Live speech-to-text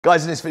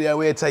Guys, in this video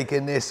we're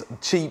taking this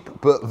cheap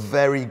but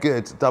very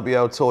good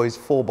WLtoys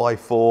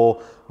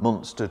 4x4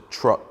 monster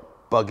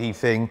truck buggy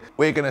thing.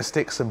 We're going to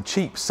stick some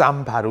cheap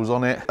sand paddles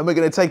on it and we're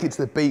going to take it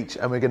to the beach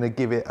and we're going to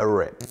give it a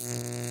rip.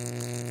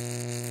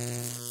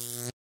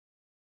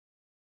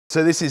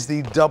 So this is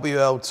the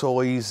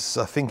WLtoys,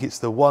 I think it's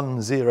the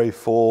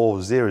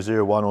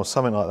 104001 or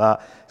something like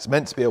that. It's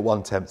meant to be a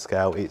 1/10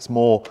 scale, it's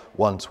more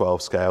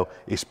 1/12 scale.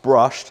 It's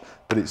brushed,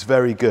 but it's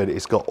very good.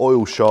 It's got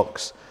oil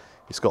shocks.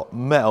 It's got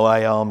metal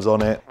A-arms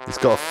on it. It's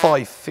got a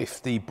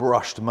 550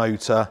 brushed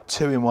motor,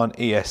 2-in-1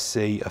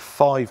 ESC, a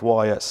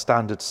 5-wire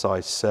standard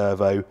size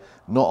servo.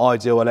 Not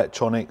ideal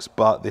electronics,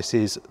 but this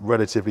is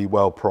relatively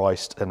well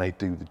priced and they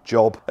do the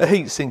job. A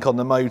heatsink on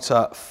the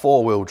motor,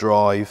 4-wheel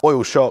drive,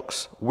 oil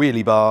shocks,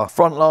 wheelie bar,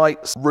 front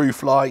lights,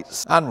 roof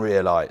lights and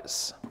rear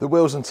lights. The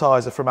wheels and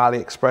tyres are from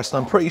AliExpress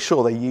and I'm pretty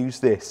sure they use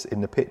this in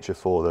the picture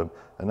for them.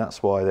 And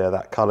that's why they're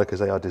that colour, because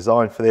they are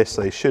designed for this.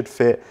 So they should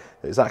fit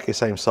exactly the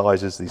same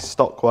size as these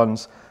stock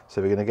ones. So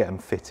we're going to get them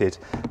fitted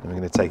and we're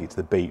going to take it to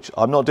the beach.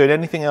 I'm not doing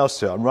anything else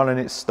to it, I'm running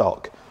it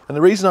stock. And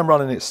the reason I'm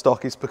running it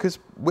stock is because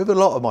with a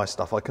lot of my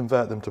stuff, I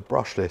convert them to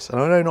brushless.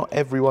 And I know not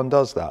everyone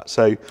does that.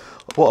 So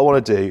what I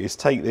want to do is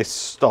take this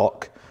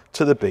stock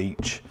to the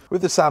beach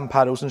with the sand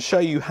paddles and show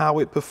you how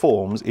it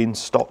performs in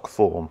stock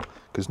form.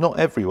 Because not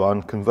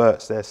everyone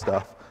converts their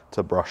stuff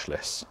to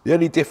brushless. The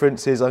only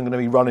difference is I'm going to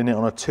be running it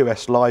on a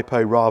 2S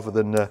LiPo rather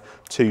than the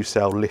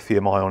 2-cell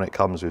lithium ion it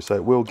comes with, so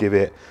it will give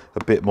it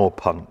a bit more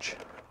punch.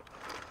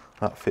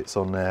 That fits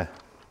on there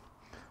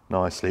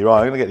nicely. Right,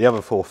 I'm going to get the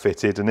other 4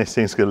 fitted and this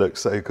thing's going to look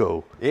so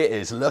cool. It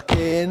is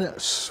looking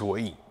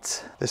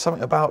sweet. There's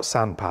something about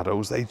sand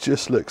paddles, they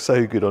just look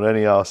so good on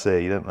any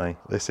RC, don't they?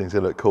 This thing's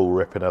going to look cool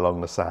ripping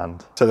along the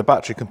sand. So the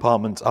battery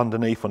compartment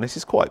underneath on this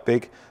is quite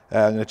big.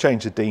 I'm going to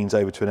change the Deans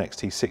over to an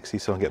XT60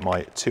 so I can get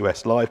my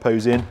 2S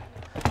LiPos in.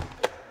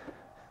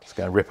 Just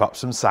going to rip up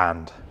some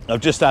sand.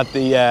 I've just had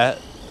the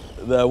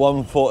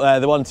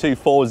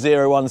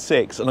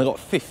 124016 and I got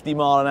 50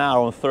 mile an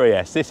hour on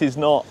 3S. This is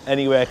not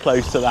anywhere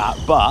close to that,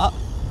 but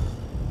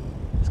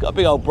it's got a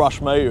big old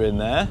brush motor in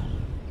there.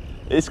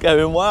 It's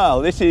going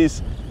well. This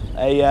is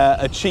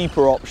a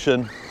cheaper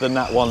option than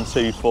that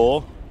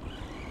 124.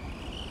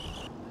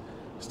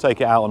 Let's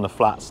take it out on the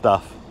flat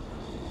stuff.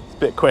 It's a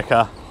bit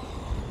quicker.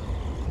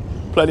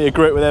 Plenty of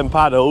grip with them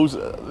paddles.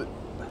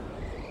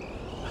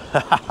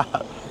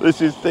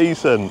 This is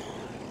decent.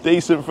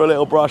 Decent for a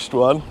little brushed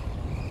one.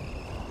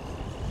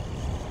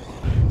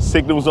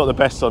 Signal's not the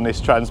best on this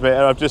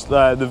transmitter. I've just,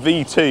 the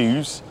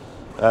V2s,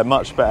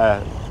 much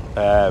better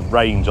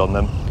range on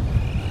them.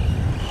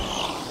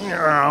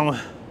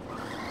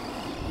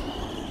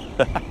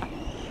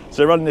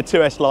 So running the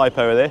 2S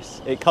LiPo with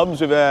this. It comes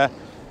with a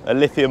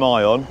lithium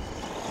ion.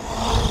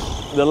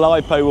 The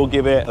LiPo will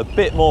give it a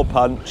bit more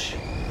punch,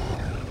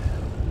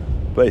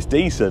 but it's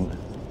decent.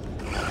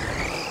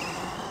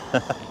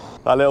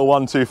 That little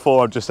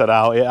 124 I've just had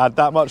out, it had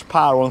that much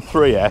power on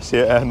 3S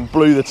and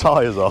blew the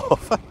tyres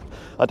off.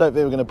 I don't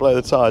think we're going to blow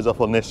the tyres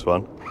off on this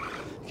one.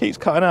 It keeps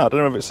cutting out, I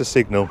don't know if it's a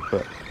signal.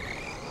 But...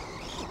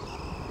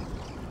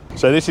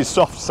 So this is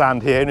soft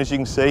sand here, and as you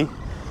can see,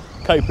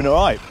 coping all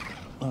right.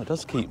 Oh, it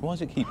does keep, why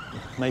does it keep,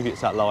 maybe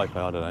it's that LiPo,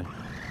 I don't know.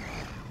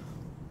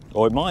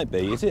 Or it might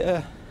be, is it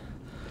a,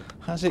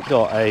 has it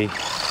got a, I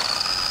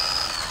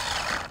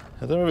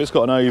don't know if it's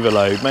got an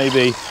overload,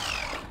 maybe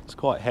it's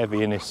quite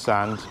heavy in this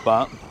sand,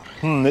 but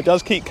it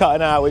does keep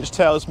cutting out, which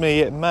tells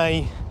me it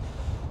may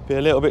be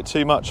a little bit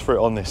too much for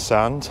it on this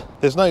sand.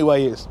 There's no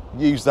way it's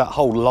used that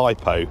whole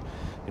LiPo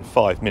in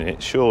 5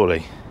 minutes,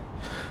 surely.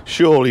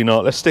 Surely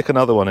not. Let's stick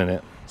another one in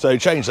it. So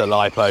change the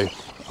LiPo.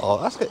 Oh,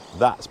 that's it.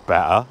 That's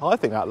better. I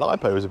think that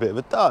LiPo was a bit of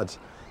a dud.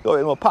 Got a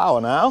bit more power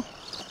now.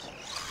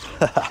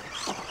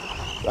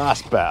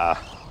 That's better.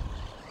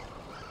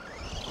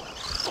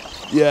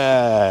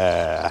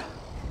 Yeah.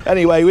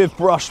 Anyway, with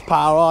brushed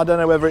power, I don't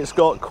know whether it's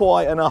got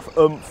quite enough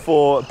oomph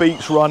for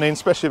beach running,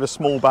 especially with a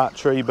small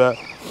battery, but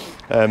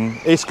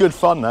it's good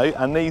fun though,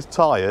 and these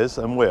tyres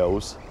and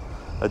wheels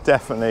are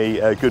definitely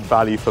a good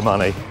value for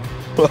money.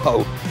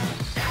 Whoa.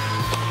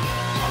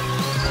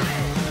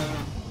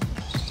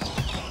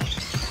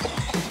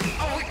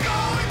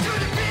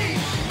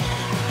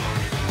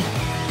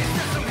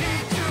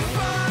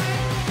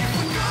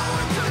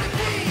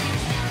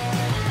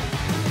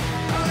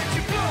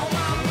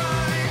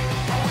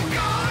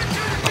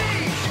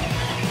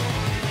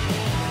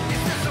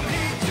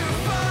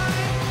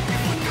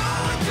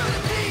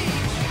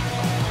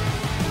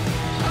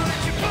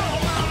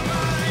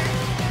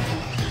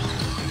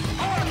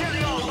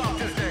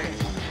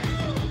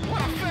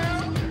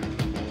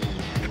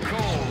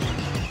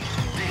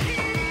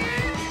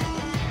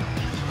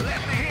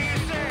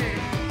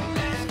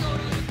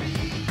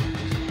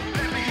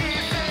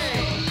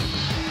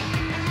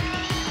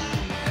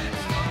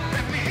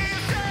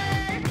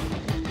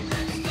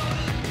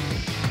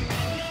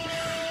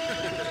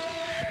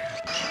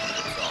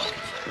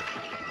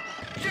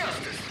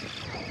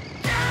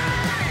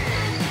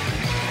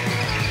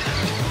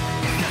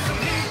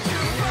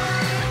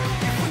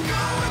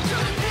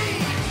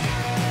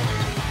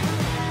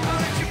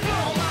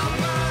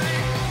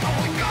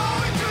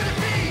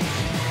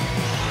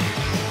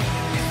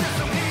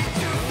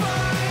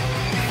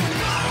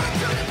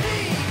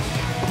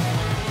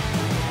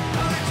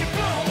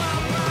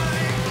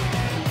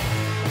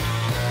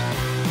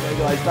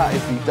 guys, that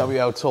is the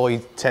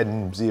WLtoys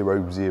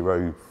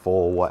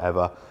 10004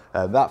 whatever.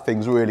 That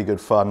thing's really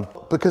good fun.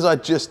 Because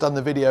I'd just done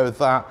the video of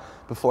that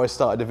before I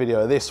started the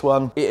video of this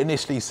one, it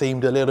initially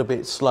seemed a little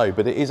bit slow,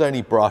 but it is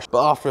only brushed.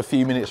 But after a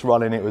few minutes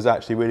running, it was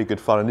actually really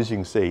good fun. And as you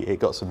can see, it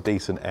got some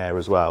decent air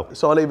as well.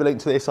 So I'll leave a link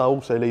to this. I'll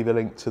also leave a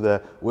link to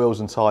the wheels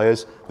and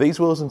tyres. These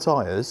wheels and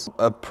tyres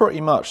are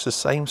pretty much the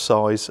same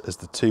size as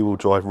the 2-wheel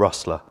drive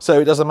Rustler. So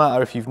it doesn't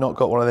matter if you've not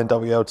got one of them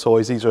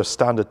WLtoys. These are a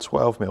standard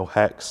 12mm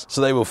hex, so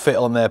they will fit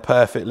on there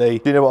perfectly.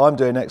 Do you know what I'm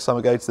doing next time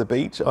I go to the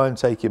beach? I'm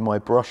taking my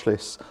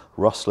brushless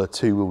Rustler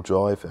 2-wheel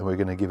drive and we're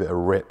going to give it a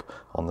rip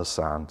on the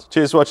sand.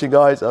 Cheers for watching,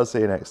 guys. I'll see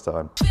you next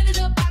time.